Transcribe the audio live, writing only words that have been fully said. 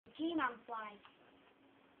G-Man fly.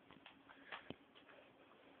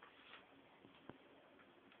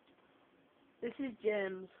 This is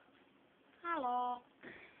James. Hello.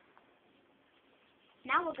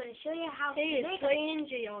 Now we're going to show you how to He is make playing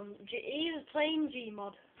he is playing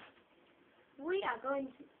Gmod.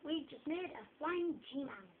 we just made a flying G-Man.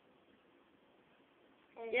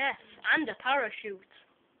 Yes, and a parachute.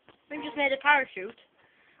 We've just made a parachute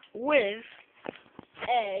with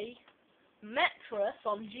a mattress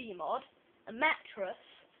on Gmod, a mattress,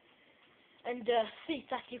 and a seat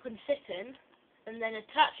that you can sit in, and then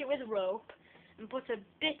attach it with rope, and put a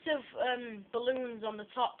bit of balloons on the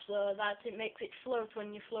top so that it makes it float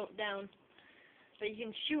when you float down. But you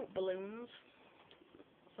can shoot balloons.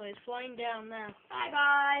 So he's flying down now. Bye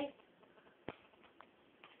bye.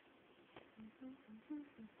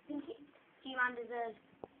 G-Man deserves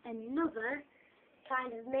another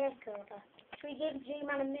kind of makeover. Should we give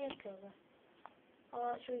G-Man a makeover?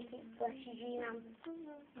 Or should we keep Fleshy G-Man?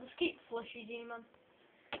 Let's keep Fleshy G-Man.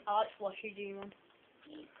 I like Fleshy G-Man.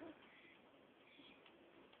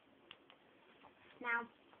 Now,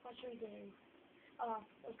 what should we do? Oh,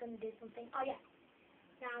 we're going to do something. Oh, yeah.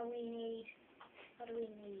 Now we need... What do we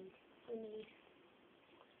need? We need...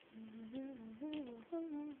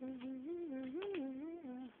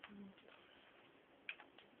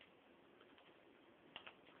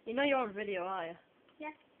 You know you're on video, are you? Yeah,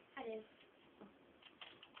 I do.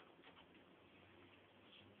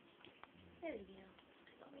 There we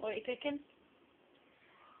go. What are you picking?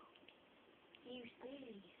 You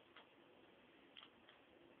see.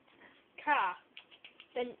 Car.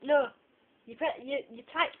 Then no, you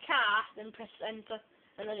type car, then press enter,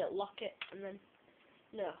 and then it'll lock it, and then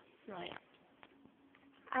no, right.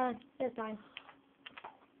 That's fine.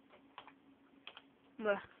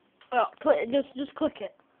 No. Oh, just click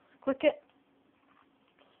it. Click it.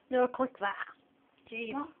 No, click that.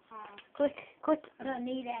 Gee. What? Click. I don't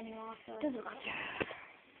need it anymore, so Doesn't matter.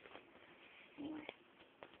 anyway.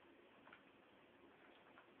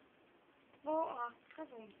 Oh,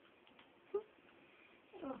 cousin.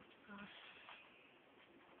 Oh, gosh.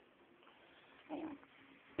 Anyway.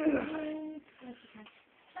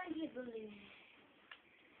 Thank you, balloon.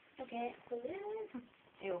 Okay, balloon.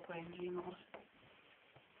 You're playing Gmod.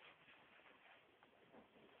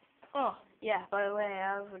 Oh, yeah, by the way,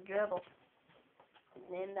 I have a gerbil.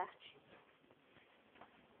 Named that.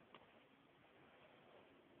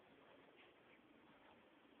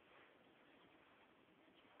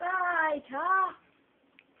 Bye, car.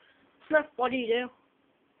 Smith, what do you do?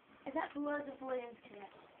 Is that loads of balloons to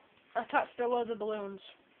it? Attached to loads of balloons.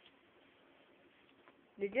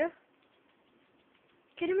 Did you?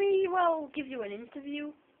 Can we, give you an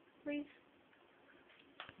interview, please?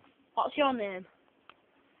 What's your name?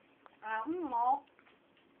 I don't know.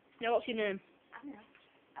 Yeah, what's your name? I don't know.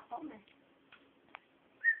 I thought me.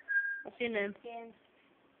 What's your name? James.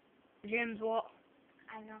 James what?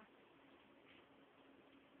 I know.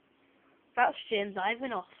 That's James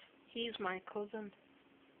Ivanoff. He's my cousin.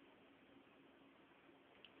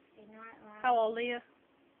 He's not right. How old are you?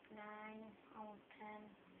 9, almost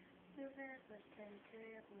 10. Reverse 10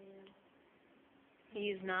 wheel.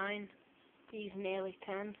 He's 9. He's nearly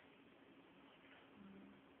 10.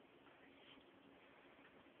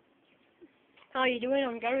 How are you doing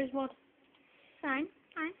on Garrysmod? Fine.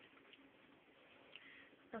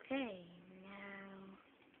 Okay, now.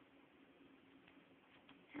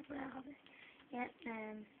 Yep,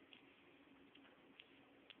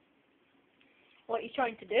 What are you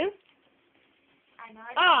trying to do? I know.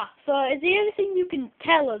 So is there anything you can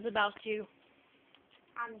tell us about you?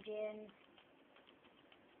 I'm James.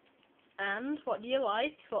 And what do you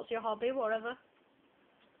like? What's your hobby? Whatever.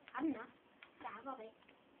 I don't know. I love it.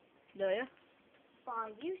 Do you? Well, I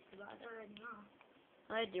used to, but I don't anymore.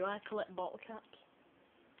 I do. I collect bottle caps.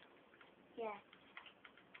 Yeah.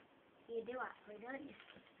 You do actually, don't you?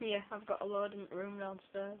 Yeah, I've got a load in the room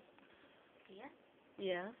downstairs. Yeah?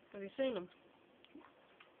 Yeah. Have you seen them?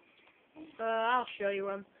 I'll show you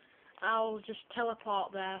them. I'll just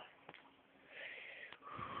teleport there.